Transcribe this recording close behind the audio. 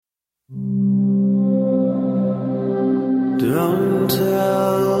Don't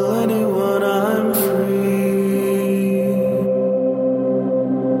tell anyone I'm free.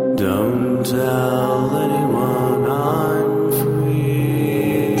 Don't tell anyone I'm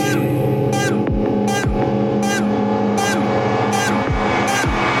free.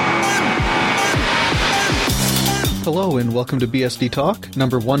 Hello and welcome to BSD Talk,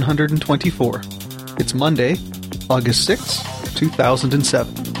 number 124. It's Monday, August 6th,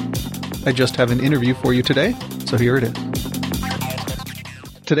 2007. I just have an interview for you today, so here it is.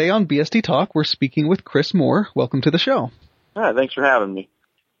 Today on BSD Talk, we're speaking with Kris Moore. Welcome to the show. Hi, thanks for having me.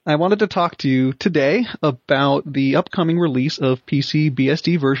 I wanted to talk to you today about the upcoming release of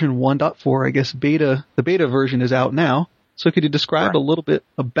PC-BSD version 1.4. I guess the beta version is out now. So could you describe a little bit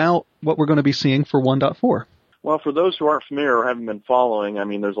about what we're going to be seeing for 1.4? Well, for those who aren't familiar or haven't been following,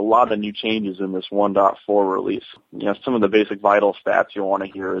 there's a lot of new changes in this 1.4 release. Some of the basic vital stats you'll want to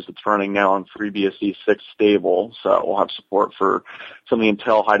hear is it's running now on FreeBSD 6 stable, so we'll have support for some of the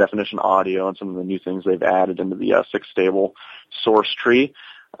Intel high-definition audio and some of the new things they've added into the 6 stable source tree.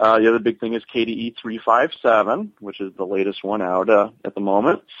 The other big thing is KDE 357, which is the latest one out at the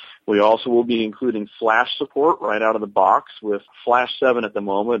moment. We also will be including Flash support right out of the box with Flash 7 at the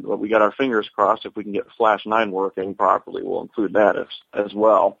moment, but we got our fingers crossed if we can get Flash 9 working properly. We'll include that as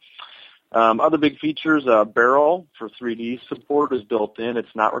well. Other big features, Barrel for 3D support is built in.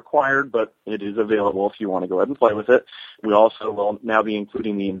 It's not required, but it is available if you want to go ahead and play with it. We also will now be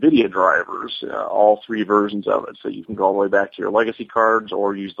including the NVIDIA drivers, all three versions of it, so you can go all the way back to your legacy cards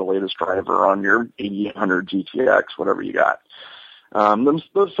or use the latest driver on your 8800 GTX, whatever you got. Those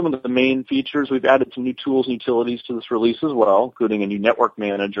are some of the main features. We've added some new tools and utilities to this release as well, including a new network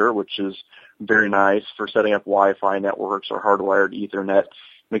manager, which is very nice for setting up Wi-Fi networks or hardwired Ethernet.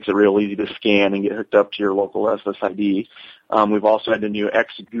 Makes it real easy to scan and get hooked up to your local SSID. We've also had a new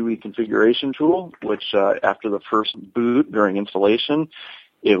XGUI configuration tool, which after the first boot during installation,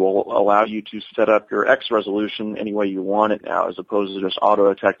 it will allow you to set up your X resolution any way you want it now, as opposed to just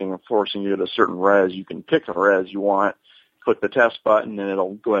auto-detecting and forcing you to a certain res. You can pick a res you want, click the test button, and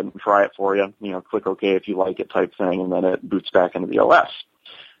it'll go ahead and try it for you. Click OK if you like it type thing, and then it boots back into the OS.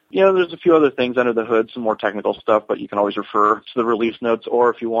 There's a few other things under the hood, some more technical stuff, but you can always refer to the release notes, or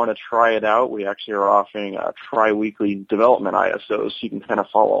if you want to try it out, we actually are offering tri-weekly development ISOs, so you can kind of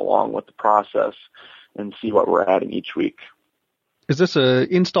follow along with the process and see what we're adding each week. Is this a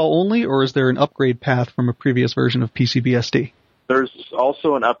install only, or is there an upgrade path from a previous version of PC-BSD? There's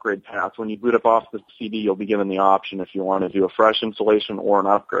also an upgrade path. When you boot up off the CD, you'll be given the option if you want to do a fresh installation or an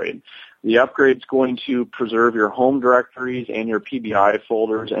upgrade. The upgrade's going to preserve your home directories and your PBI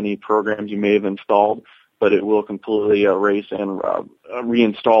folders, any programs you may have installed, but it will completely erase and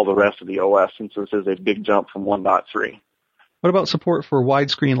reinstall the rest of the OS, since this is a big jump from 1.3. What about support for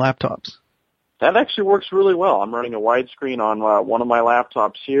widescreen laptops? That actually works really well. I'm running a widescreen on one of my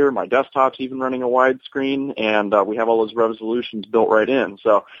laptops here. My desktop's even running a widescreen, and we have all those resolutions built right in.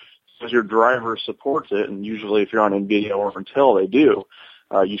 So as your driver supports it, and usually if you're on NVIDIA or Intel, they do,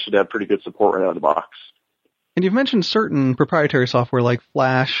 you should have pretty good support right out of the box. And you've mentioned certain proprietary software like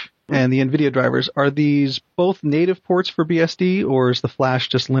Flash and the NVIDIA drivers. Are these both native ports for BSD, or is the Flash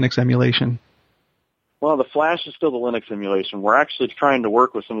just Linux emulation? Well, the Flash is still the Linux emulation. We're actually trying to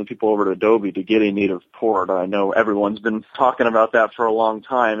work with some of the people over at Adobe to get a native port. I know everyone's been talking about that for a long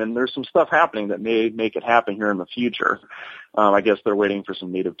time, and there's some stuff happening that may make it happen here in the future. I guess they're waiting for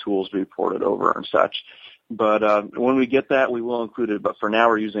some native tools to be ported over and such. But when we get that, we will include it. But for now,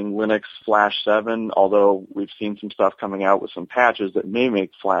 we're using Linux Flash 7, although we've seen some stuff coming out with some patches that may make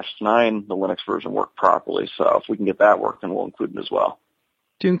Flash 9, the Linux version, work properly. So if we can get that working, we'll include it as well.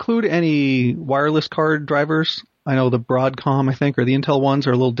 Do you include any wireless card drivers? I know the Broadcom, I think, or the Intel ones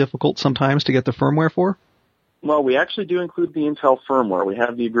are a little difficult sometimes to get the firmware for. Well, we actually do include the Intel firmware. We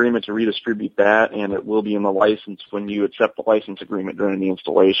have the agreement to redistribute that, and it will be in the license when you accept the license agreement during the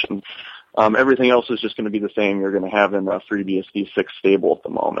installation. Everything else is just going to be the same you're going to have in the FreeBSD 6 stable at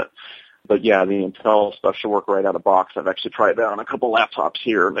the moment. But yeah, the Intel stuff should work right out of the box. I've actually tried that on a couple laptops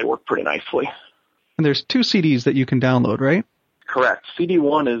here, and they work pretty nicely. And there's 2 CDs that you can download, right? Correct.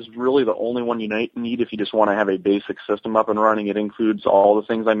 CD1 is really the only one you need if you just want to have a basic system up and running. It includes all the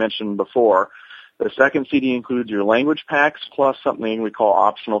things I mentioned before. The second CD includes your language packs plus something we call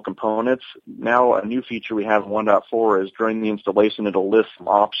optional components. Now a new feature we have in 1.4 is during the installation it'll list some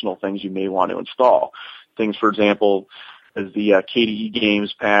optional things you may want to install. Things, for example, as the KDE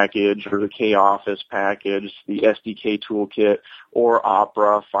Games package or the K-Office package, the SDK toolkit, or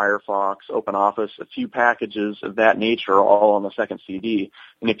Opera, Firefox, OpenOffice. A few packages of that nature are all on the second CD.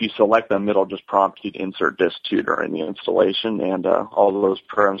 And if you select them, it'll just prompt you to insert disk 2 during the installation, and all of those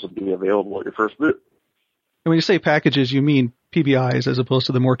programs will be available at your first boot. And when you say packages, you mean PBIs as opposed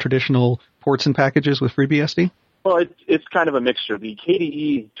to the more traditional ports and packages with FreeBSD? Well, it's kind of a mixture. The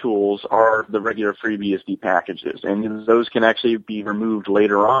KDE tools are the regular FreeBSD packages, and those can actually be removed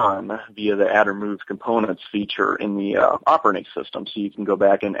later on via the Add or Remove Components feature in the operating system. So you can go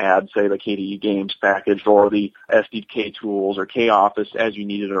back and add, say, the KDE Games package or the SDK tools or K-Office as you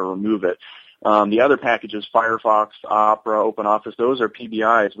need it, or remove it. The other packages, Firefox, Opera, OpenOffice, those are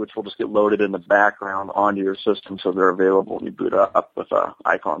PBIs, which will just get loaded in the background onto your system, so they're available when you boot up with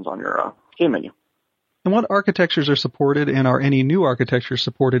icons on your game menu. And what architectures are supported, and are any new architectures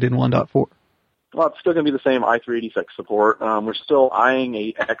supported in 1.4? Well, it's still going to be the same i386 support. We're still eyeing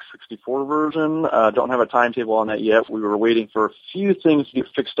a x64 version. Don't have a timetable on that yet. We were waiting for a few things to get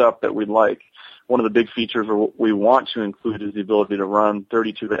fixed up that we'd like. One of the big features we want to include is the ability to run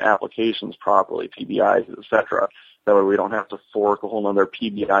 32-bit applications properly, PBIs, etc. That way we don't have to fork a whole other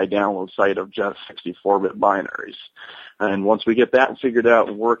PBI download site of just 64-bit binaries. And once we get that figured out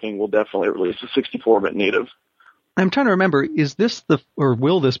and working, we'll definitely release a 64-bit native. I'm trying to remember, is this or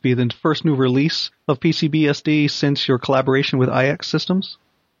will this be the first new release of PC-BSD since your collaboration with IX Systems?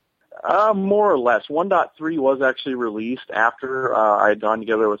 More or less. 1.3 was actually released after I had gone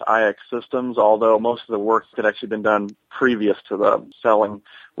together with IX Systems, although most of the work had actually been done previous to the selling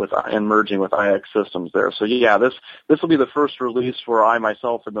with and merging with IX Systems there. So yeah, this will be the first release where I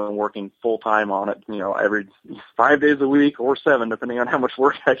myself have been working full time on it, every 5 days a week or 7, depending on how much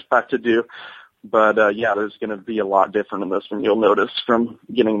work I got to do. But yeah, there's going to be a lot different in this one, you'll notice, from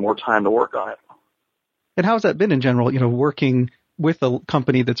getting more time to work on it. And how's that been in general, working with a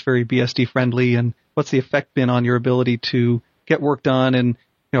company that's very BSD friendly, and what's the effect been on your ability to get work done? And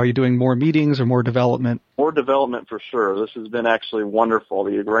are you doing more meetings or more development? More development for sure. This has been actually wonderful.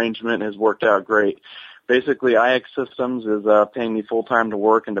 The arrangement has worked out great. Basically, IX Systems is paying me full time to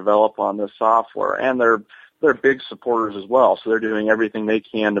work and develop on this software, and they're big supporters as well, so they're doing everything they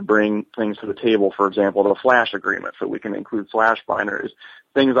can to bring things to the table. For example, the Flash agreement, so we can include Flash binaries,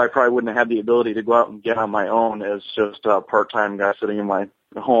 things I probably wouldn't have had the ability to go out and get on my own as just a part-time guy sitting in my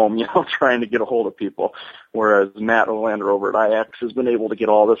home, trying to get a hold of people. Whereas Matt Olander over at IX has been able to get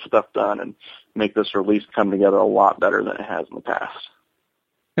all this stuff done and make this release come together a lot better than it has in the past.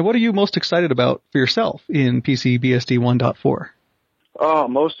 And what are you most excited about for yourself in PC-BSD 1.4? Oh,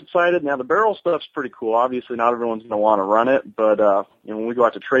 most excited. Now, the barrel stuff's pretty cool. Obviously, not everyone's going to want to run it, but when we go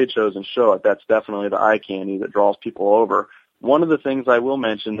out to trade shows and show it, that's definitely the eye candy that draws people over. One of the things I will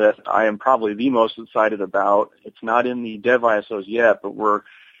mention that I am probably the most excited about, it's not in the dev ISOs yet, but we're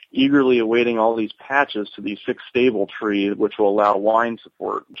eagerly awaiting all these patches to the 6 stable tree, which will allow wine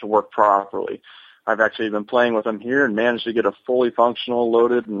support to work properly. I've actually been playing with them here and managed to get a fully functional,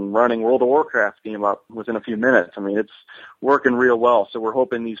 loaded, and running World of Warcraft game up within a few minutes. I mean, it's working real well. So we're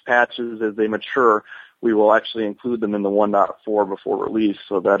hoping these patches, as they mature, we will actually include them in the 1.4 before release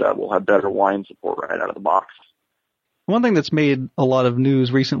so that we'll have better wine support right out of the box. One thing that's made a lot of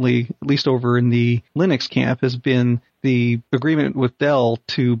news recently, at least over in the Linux camp, has been the agreement with Dell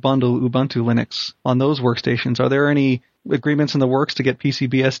to bundle Ubuntu Linux on those workstations. Are there any agreements in the works to get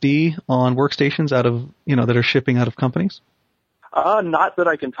PC-BSD on workstations out of, that are shipping out of companies? Not that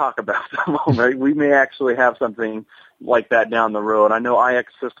I can talk about at the moment. We may actually have something like that down the road. I know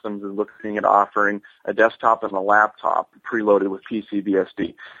IX Systems is looking at offering a desktop and a laptop preloaded with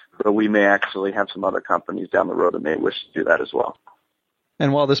PC-BSD, but we may actually have some other companies down the road that may wish to do that as well.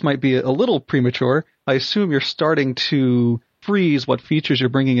 And while this might be a little premature, I assume you're starting to freeze what features you're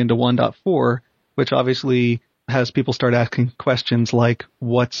bringing into 1.4, which obviously has people start asking questions like,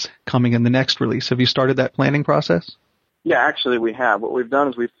 what's coming in the next release? Have you started that planning process? Yeah, actually we have. What we've done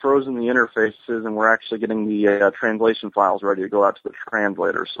is we've frozen the interfaces, and we're actually getting the translation files ready to go out to the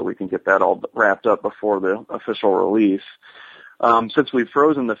translator so we can get that all wrapped up before the official release. Since we've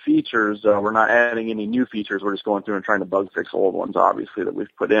frozen the features, we're not adding any new features. We're just going through and trying to bug fix old ones, obviously, that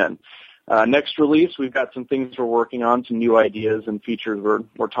we've put in. Next release, we've got some things we're working on, some new ideas and features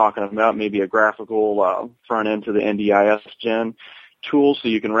we're talking about, maybe a graphical front end to the NDIS gen tool so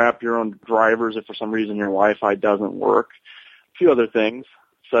you can wrap your own drivers if for some reason your Wi-Fi doesn't work. A few other things,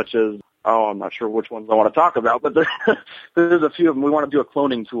 such as, I'm not sure which ones I want to talk about, but there's a few of them. We want to do a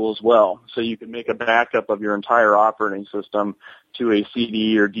cloning tool as well, so you can make a backup of your entire operating system to a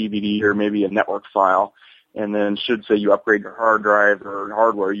CD or DVD or maybe a network file. And then should, say, you upgrade your hard drive or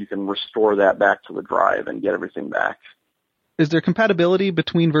hardware, you can restore that back to the drive and get everything back. Is there compatibility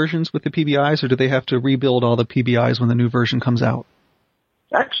between versions with the PBIs, or do they have to rebuild all the PBIs when the new version comes out?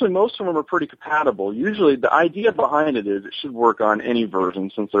 Actually, most of them are pretty compatible. Usually the idea behind it is it should work on any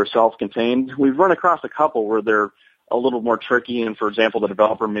version since they're self-contained. We've run across a couple where they're a little more tricky, and for example, the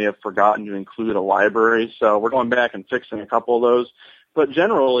developer may have forgotten to include a library, so we're going back and fixing a couple of those. But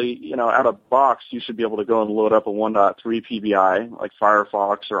generally, out of box, you should be able to go and load up a 1.3 PBI like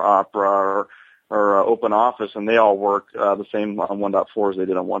Firefox or Opera or OpenOffice, and they all work the same on 1.4 as they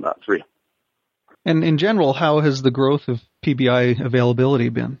did on 1.3. And in general, how has the growth of PBI availability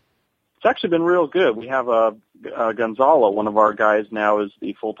been? It's actually been real good. We have Gonzalo, one of our guys now, is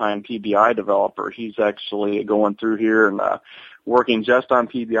the full-time PBI developer. He's actually going through here and working just on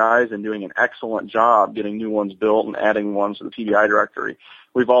PBIs and doing an excellent job getting new ones built and adding ones to the PBI directory.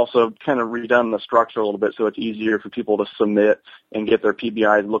 We've also kind of redone the structure a little bit so it's easier for people to submit and get their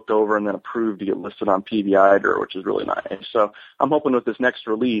PBIs looked over and then approved to get listed on PBI, which is really nice. So I'm hoping with this next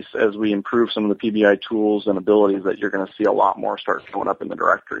release, as we improve some of the PBI tools and abilities, that you're going to see a lot more start showing up in the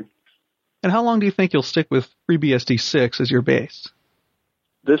directory. And how long do you think you'll stick with FreeBSD 6 as your base?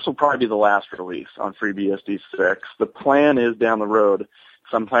 This will probably be the last release on FreeBSD 6. The plan is down the road,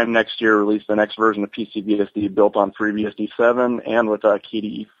 sometime next year, release the next version of PC-BSD built on FreeBSD 7 and with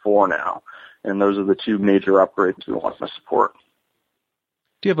KDE 4 now. And those are the two major upgrades we want to support.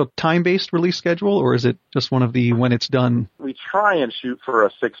 Do you have a time-based release schedule, or is it just one of the when it's done? We try and shoot for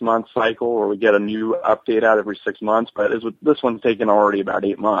a 6-month cycle where we get a new update out every 6 months, but this one's taken already about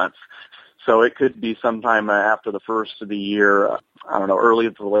 8 months. So it could be sometime after the first of the year, I don't know, early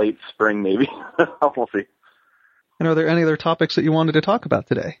to late spring maybe. We'll see. And are there any other topics that you wanted to talk about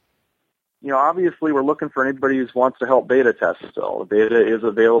today? Obviously we're looking for anybody who wants to help beta test still. The beta is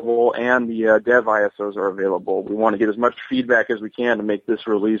available and the dev ISOs are available. We want to get as much feedback as we can to make this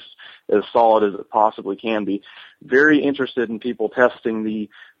release as solid as it possibly can be. Very interested in people testing the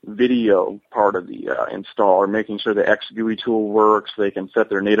video part of the installer, making sure the XGUI tool works. They can set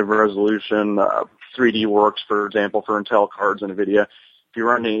their native resolution. 3D works, for example, for Intel cards and NVIDIA. If you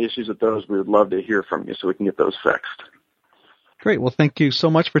run any issues with those, we would love to hear from you so we can get those fixed. Great. Well, thank you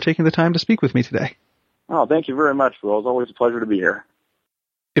so much for taking the time to speak with me today. Oh, thank you very much, Will. It's always a pleasure to be here.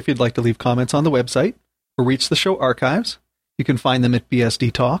 If you'd like to leave comments on the website or reach the show archives, you can find them at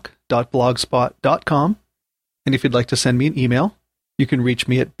bsdtalk.blogspot.com. And if you'd like to send me an email, you can reach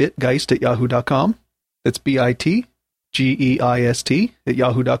me at bitgeist@yahoo.com. That's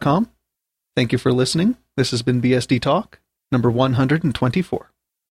bitgeist@yahoo.com. Thank you for listening. This has been BSD Talk, number 124.